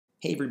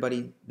Hey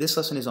everybody, this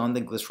lesson is on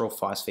the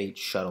glycerol-phosphate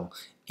shuttle,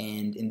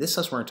 and in this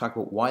lesson we're going to talk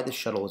about why the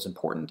shuttle is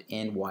important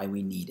and why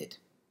we need it.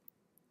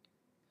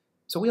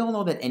 So we all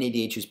know that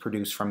NADH is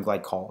produced from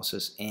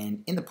glycolysis,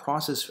 and in the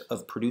process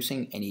of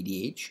producing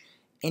NADH,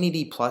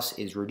 NAD plus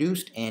is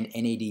reduced and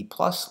NAD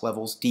plus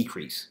levels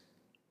decrease.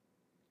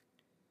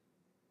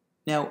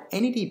 Now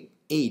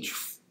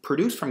NADH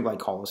produced from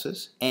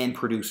glycolysis and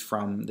produced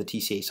from the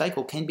TCA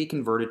cycle can be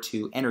converted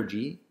to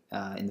energy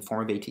in the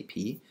form of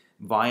ATP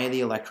via the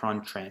electron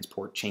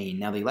transport chain.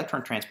 Now the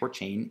electron transport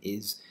chain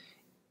is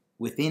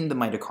within the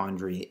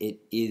mitochondria. It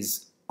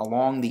is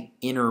along the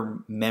inner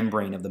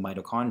membrane of the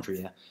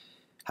mitochondria.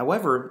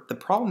 However, the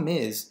problem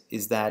is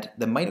that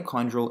the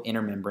mitochondrial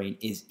inner membrane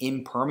is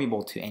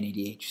impermeable to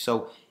NADH.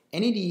 So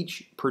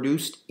NADH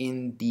produced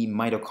in the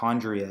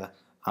mitochondria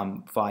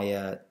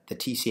via the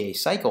TCA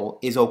cycle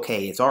is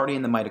okay. It's already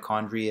in the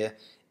mitochondria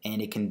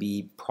and it can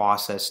be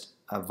processed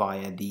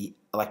via the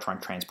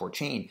electron transport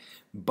chain.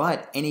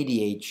 But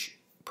NADH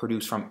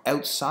produced from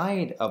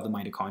outside of the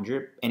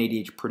mitochondria,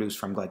 NADH produced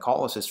from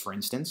glycolysis, for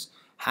instance,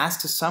 has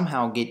to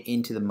somehow get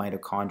into the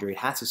mitochondria. It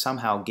has to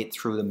somehow get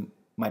through the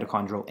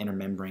mitochondrial inner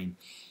membrane.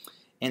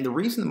 And the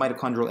reason the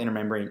mitochondrial inner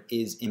membrane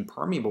is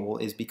impermeable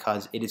is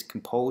because it is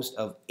composed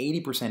of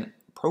 80%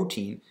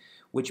 protein,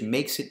 which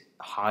makes it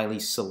highly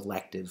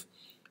selective.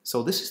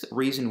 So this is the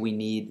reason we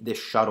need this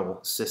shuttle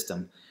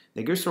system.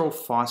 The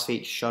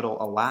glycerol-phosphate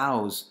shuttle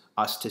allows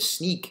us to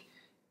sneak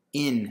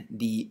in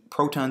the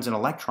protons and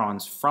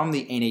electrons from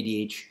the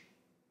NADH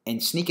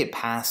and sneak it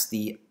past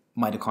the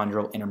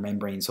mitochondrial inner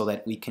membrane so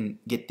that we can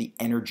get the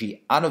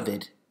energy out of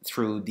it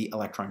through the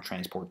electron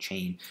transport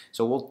chain.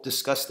 So we'll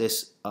discuss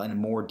this in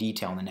more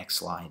detail in the next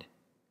slide.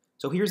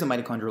 So here's the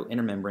mitochondrial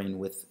inner membrane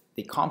with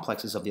the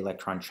complexes of the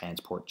electron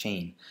transport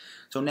chain.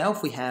 So now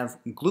if we have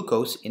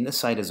glucose in the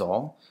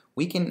cytosol,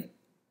 we can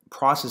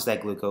process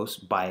that glucose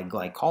by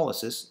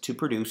glycolysis to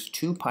produce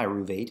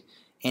 2-pyruvate,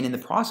 and in the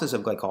process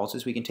of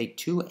glycolysis we can take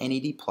 2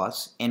 NAD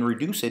plus and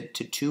reduce it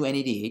to 2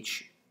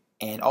 NADH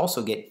and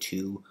also get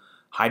 2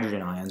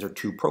 hydrogen ions or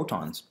 2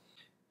 protons.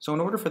 So in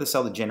order for the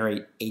cell to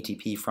generate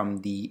ATP from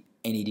the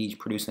NADH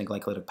produced in the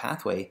glycolytic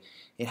pathway,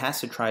 it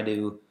has to try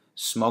to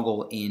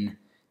smuggle in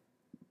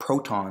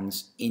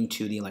protons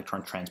into the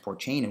electron transport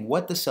chain. And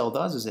what the cell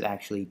does is it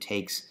actually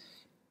takes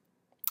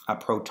a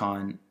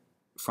proton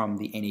from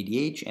the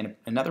NADH and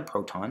another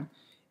proton,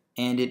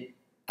 and it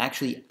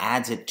actually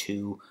adds it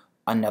to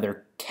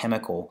another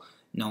chemical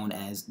known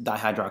as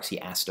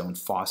dihydroxyacetone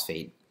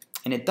phosphate.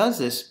 And it does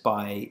this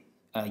by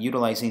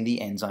utilizing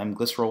the enzyme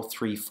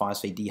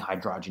glycerol-3-phosphate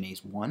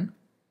dehydrogenase 1.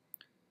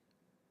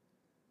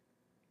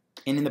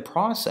 And in the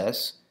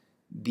process,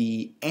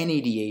 the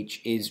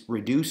NADH is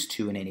reduced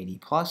to an NAD+,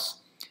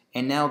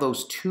 and now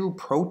those 2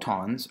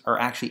 protons are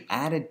actually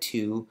added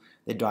to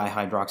the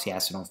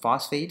dihydroxyacetone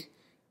phosphate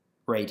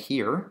right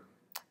here,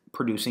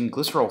 producing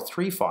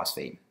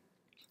glycerol-3-phosphate.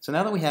 So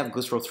now that we have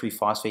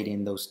glycerol-3-phosphate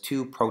in those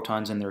 2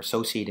 protons and their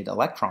associated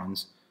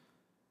electrons,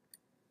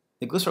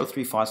 the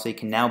glycerol-3-phosphate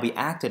can now be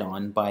acted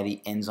on by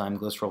the enzyme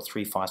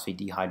glycerol-3-phosphate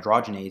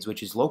dehydrogenase,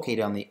 which is located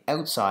on the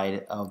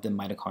outside of the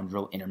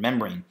mitochondrial inner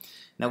membrane.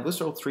 Now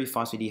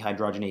glycerol-3-phosphate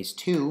dehydrogenase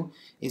 2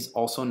 is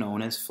also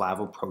known as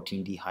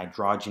flavoprotein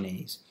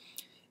dehydrogenase.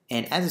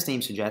 And as its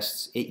name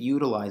suggests, it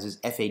utilizes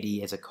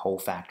FAD as a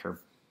cofactor.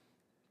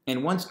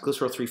 And once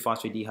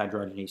glycerol-3-phosphate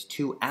dehydrogenase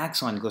 2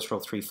 acts on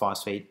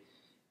glycerol-3-phosphate,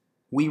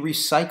 we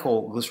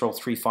recycle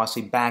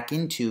glycerol-3-phosphate back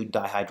into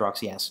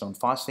dihydroxyacetone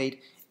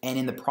phosphate, and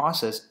in the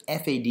process,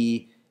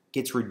 FAD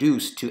gets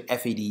reduced to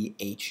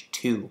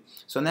FADH2.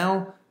 So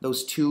now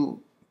those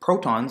 2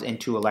 protons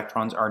and 2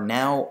 electrons are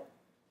now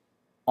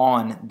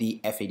on the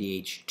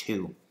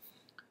FADH2.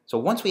 So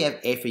once we have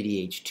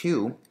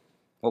FADH2,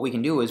 what we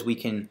can do is we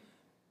can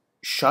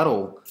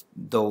shuttle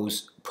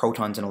those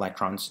protons and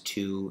electrons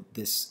to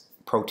this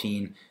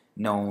protein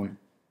known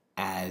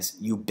as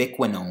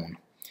ubiquinone.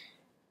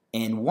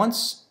 And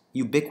once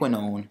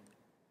ubiquinone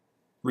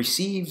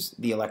receives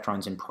the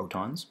electrons and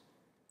protons,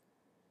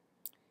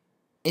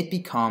 it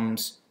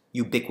becomes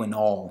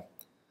ubiquinol.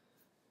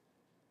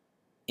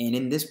 And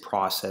in this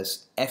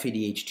process,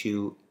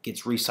 FADH2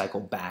 gets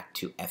recycled back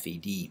to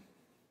FAD.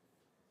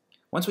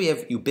 Once we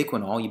have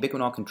ubiquinol,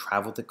 ubiquinol can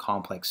travel to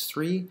complex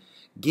 3,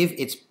 give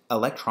its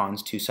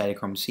electrons to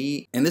cytochrome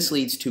C, and this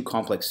leads to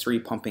complex 3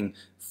 pumping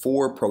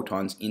 4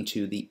 protons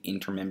into the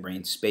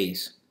intermembrane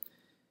space.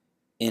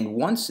 And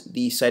once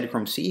the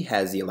cytochrome C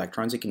has the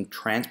electrons, it can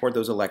transport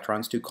those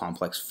electrons to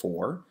complex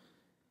 4.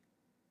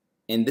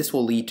 And this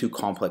will lead to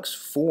complex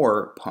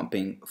 4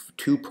 pumping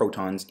 2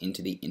 protons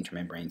into the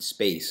intermembrane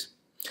space.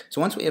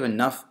 So once we have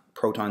enough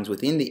protons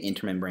within the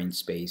intermembrane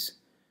space,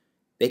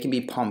 they can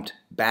be pumped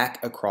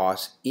back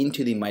across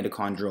into the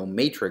mitochondrial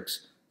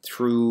matrix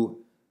through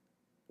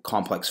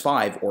complex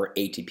 5 or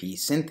ATP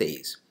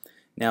synthase.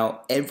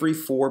 Now every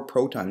 4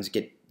 protons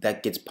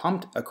that gets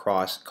pumped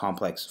across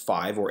complex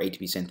 5 or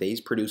ATP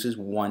synthase produces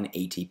 1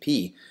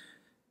 ATP.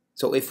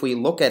 So if we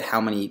look at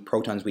how many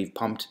protons we've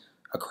pumped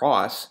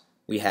across,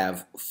 we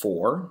have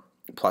 4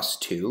 plus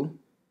 2,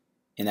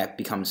 and that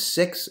becomes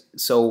 6.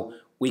 So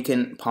we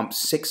can pump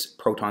 6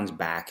 protons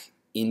back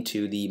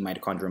into the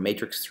mitochondrial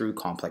matrix through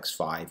complex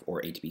 5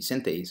 or ATP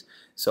synthase.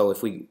 So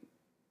if we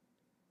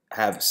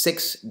have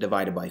 6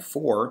 divided by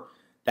 4,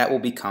 that will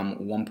become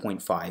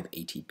 1.5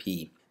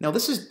 ATP. Now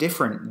this is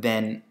different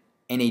than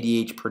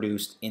NADH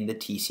produced in the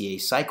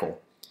TCA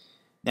cycle.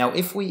 Now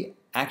if we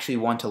actually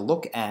want to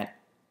look at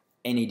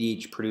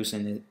NADH produced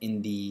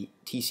in the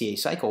TCA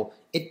cycle,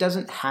 it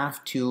doesn't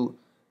have to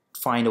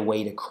find a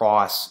way to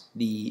cross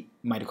the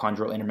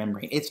mitochondrial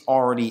intermembrane. It's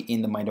already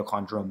in the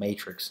mitochondrial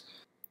matrix.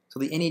 So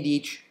the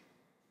NADH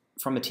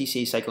from the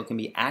TCA cycle can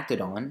be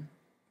acted on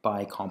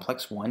by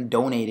complex 1,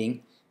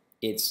 donating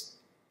its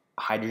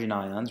hydrogen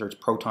ions or its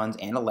protons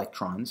and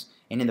electrons,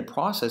 and in the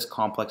process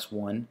complex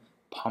 1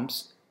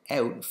 pumps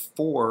out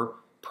 4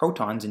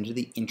 protons into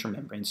the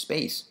intermembrane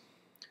space.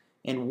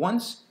 And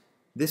once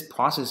this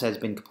process has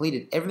been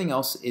completed, everything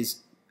else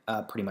is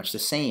pretty much the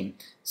same.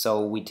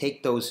 So we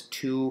take those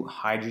 2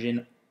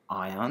 hydrogen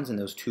ions and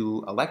those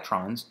 2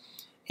 electrons,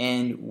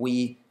 and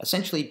we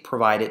essentially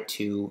provide it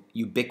to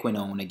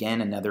ubiquinone, again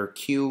another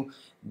Q.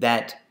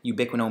 That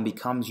ubiquinone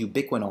becomes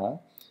ubiquinol,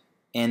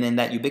 and then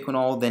that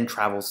ubiquinol then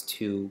travels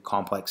to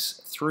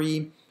complex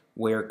 3,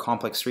 where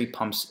complex 3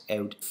 pumps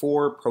out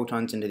 4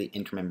 protons into the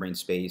intermembrane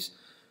space.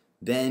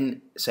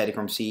 Then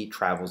cytochrome C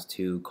travels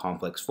to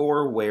complex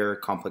 4, where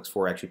complex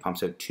 4 actually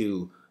pumps out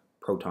 2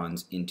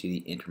 protons into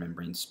the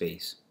intermembrane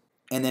space.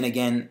 And then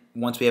again,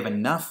 once we have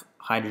enough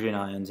hydrogen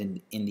ions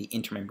in the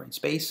intermembrane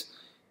space,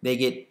 they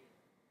get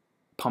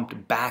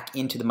pumped back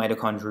into the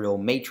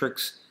mitochondrial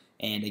matrix,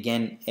 and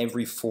again,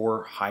 every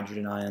 4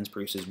 hydrogen ions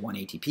produces 1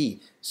 ATP.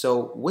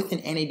 So with an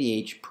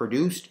NADH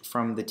produced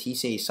from the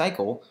TCA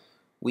cycle,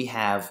 we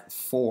have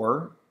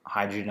 4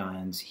 hydrogen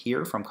ions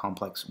here from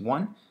complex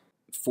 1,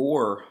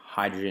 4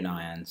 hydrogen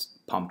ions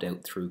pumped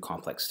out through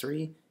complex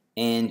 3,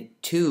 and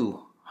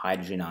 2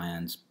 hydrogen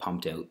ions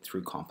pumped out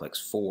through complex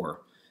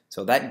 4.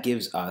 So that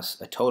gives us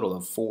a total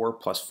of 4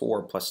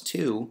 plus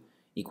 2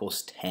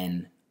 equals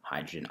 10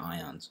 hydrogen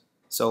ions.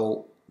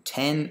 So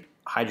 10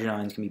 hydrogen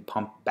ions can be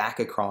pumped back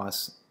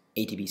across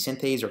ATP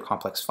synthase or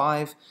complex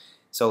 5.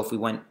 So if we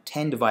went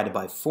 10 divided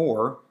by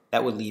 4,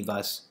 that would leave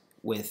us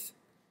with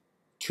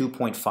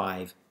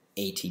 2.5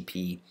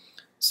 ATP.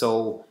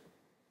 So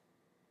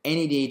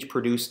NADH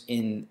produced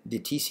in the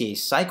TCA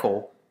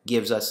cycle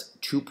gives us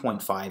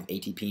 2.5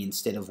 ATP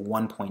instead of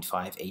 1.5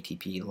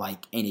 ATP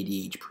like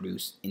NADH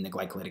produced in the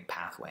glycolytic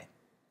pathway.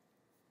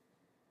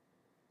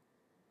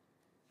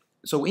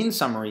 So in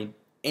summary,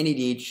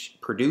 NADH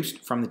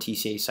produced from the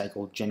TCA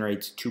cycle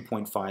generates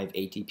 2.5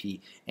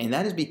 ATP, and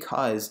that is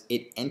because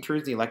it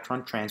enters the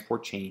electron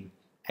transport chain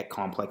at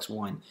complex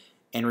 1.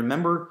 And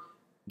remember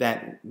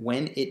that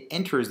when it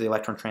enters the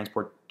electron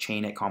transport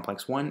chain at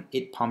complex 1,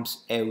 it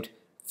pumps out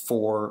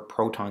 4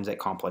 protons at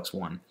complex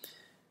 1.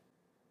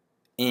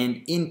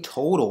 And in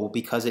total,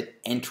 because it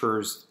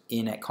enters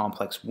in at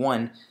complex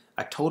 1,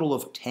 a total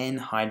of 10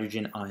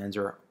 hydrogen ions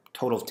or a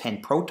total of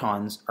 10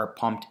 protons are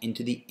pumped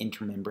into the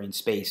intermembrane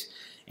space.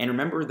 And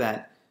remember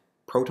that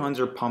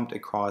protons are pumped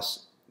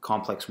across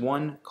complex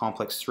 1,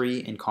 complex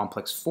 3, and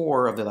complex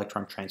 4 of the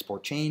electron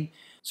transport chain.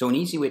 So an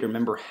easy way to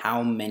remember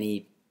how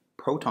many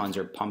protons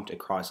are pumped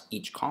across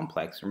each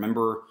complex,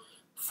 remember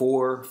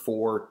 4,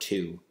 4,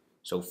 2.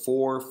 So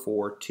 4,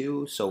 4,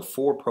 2, so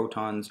 4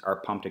 protons are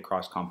pumped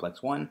across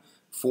complex 1,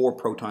 4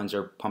 protons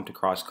are pumped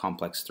across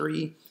complex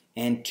 3,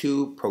 and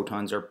 2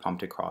 protons are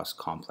pumped across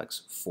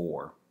complex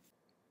 4.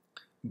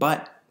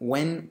 But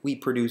when we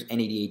produce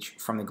NADH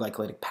from the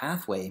glycolytic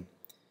pathway,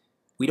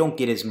 we don't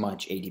get as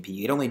much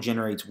ATP. It only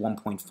generates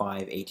 1.5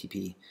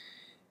 ATP.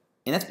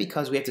 And that's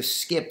because we have to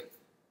skip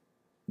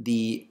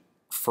the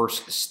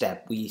first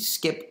step. We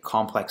skip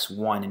complex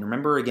 1. And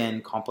remember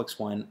again, complex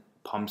 1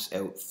 pumps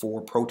out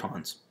 4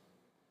 protons.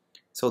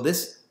 So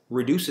this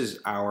reduces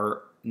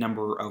our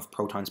number of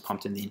protons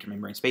pumped in the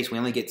intermembrane space. We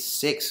only get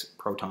 6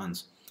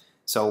 protons.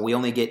 So we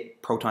only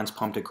get protons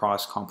pumped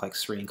across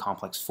complex 3 and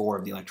complex 4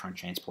 of the electron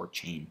transport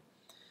chain.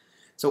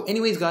 So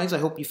anyways, guys, I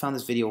hope you found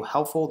this video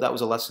helpful. That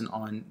was a lesson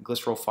on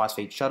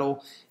Glycerol-Phosphate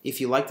Shuttle.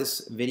 If you like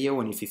this video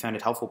and if you found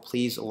it helpful,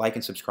 please like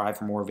and subscribe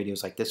for more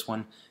videos like this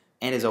one.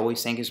 And as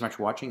always, thank you so much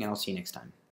for watching, and I'll see you next time.